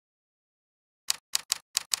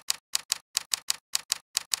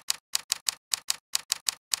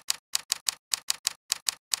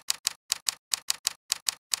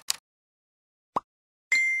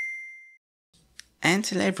And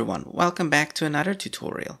hello everyone, welcome back to another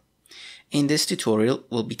tutorial. In this tutorial,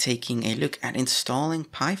 we'll be taking a look at installing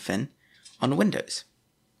Python on Windows.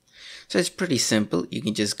 So it's pretty simple. You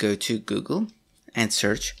can just go to Google and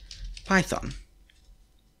search Python.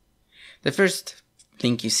 The first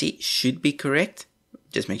link you see should be correct.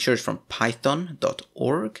 Just make sure it's from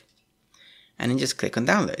python.org and then just click on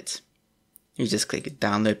Downloads. You just click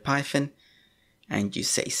Download Python and you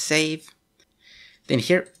say Save. Then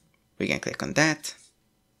here we can click on that.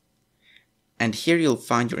 And here you'll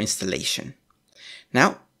find your installation.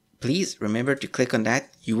 Now, please remember to click on that.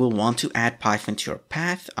 You will want to add Python to your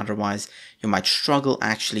path, otherwise you might struggle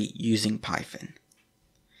actually using Python.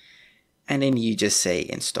 And then you just say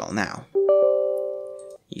install now.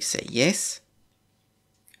 You say yes.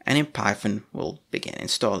 And then Python will begin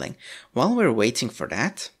installing. While we're waiting for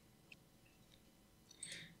that,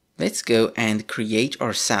 let's go and create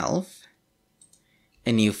ourselves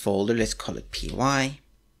a new folder. Let's call it py.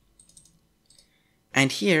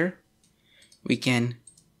 And here we can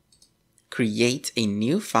create a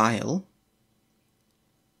new file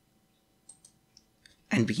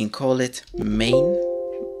and we can call it main.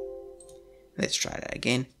 Let's try that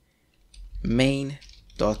again. main.py.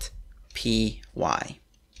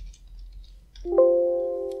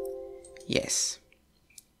 Yes.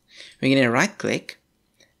 We're going to right click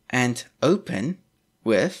and open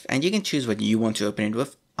with, and you can choose what you want to open it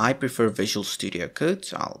with. I prefer Visual Studio Code,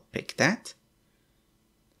 so I'll pick that.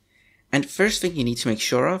 And first thing you need to make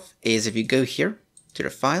sure of is if you go here to the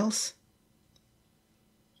files,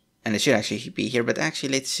 and it should actually be here, but actually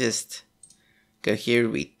let's just go here.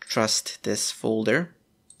 We trust this folder.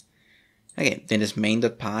 Okay, then this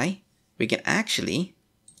main.py, we can actually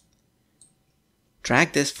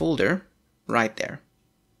drag this folder right there.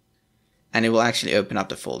 And it will actually open up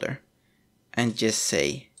the folder and just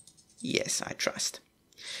say, yes, I trust.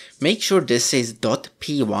 Make sure this says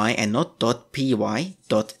 .py and not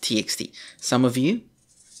 .py.txt. Some of you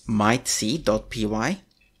might see .py.txt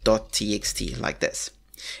like this.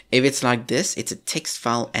 If it's like this, it's a text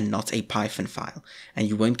file and not a Python file, and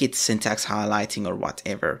you won't get syntax highlighting or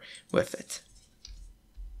whatever with it.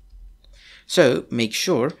 So make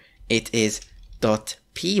sure it is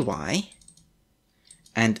 .py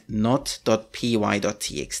and not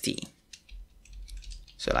 .py.txt.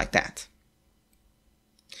 So like that.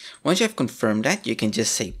 Once you have confirmed that, you can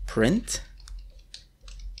just say print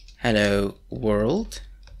hello world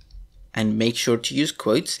and make sure to use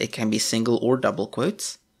quotes. It can be single or double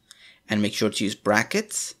quotes, and make sure to use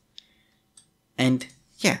brackets. And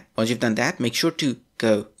yeah, once you've done that, make sure to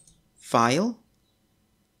go file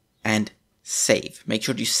and save. Make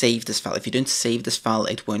sure you save this file. If you don't save this file,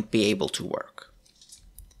 it won't be able to work.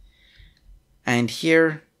 And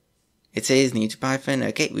here it says new to Python.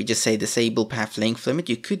 Okay, we just say disable path length limit.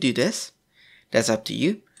 You could do this. That's up to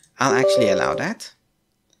you. I'll actually allow that.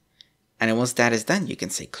 And then once that is done, you can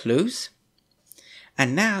say close.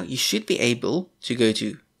 And now you should be able to go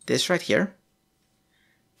to this right here.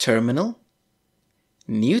 Terminal.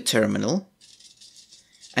 New terminal.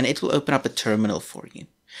 And it will open up a terminal for you.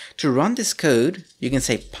 To run this code, you can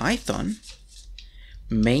say Python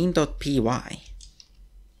main.py.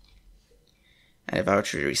 And if I were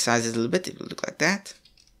to resize it a little bit, it will look like that.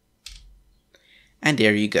 And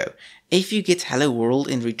there you go. If you get hello world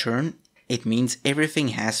in return, it means everything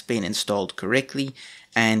has been installed correctly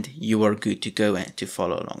and you are good to go and to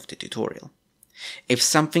follow along with the tutorial. If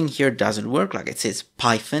something here doesn't work, like it says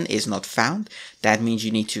Python is not found, that means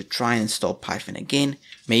you need to try and install Python again.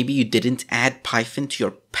 Maybe you didn't add Python to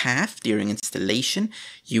your path during installation.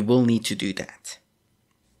 You will need to do that.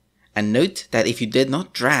 And note that if you did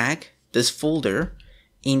not drag this folder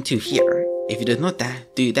into here, if you did not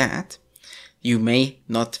do that, you may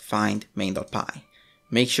not find main.py.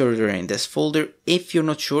 Make sure you're in this folder. If you're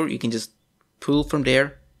not sure, you can just pull from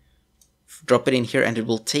there, drop it in here, and it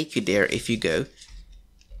will take you there if you go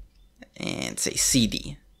and say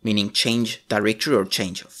cd, meaning change directory or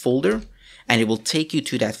change folder, and it will take you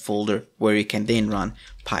to that folder where you can then run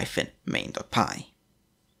python main.py.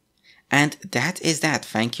 And that is that.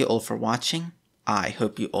 Thank you all for watching. I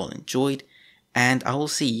hope you all enjoyed, and I will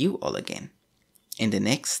see you all again in the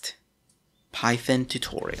next Python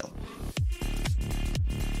tutorial.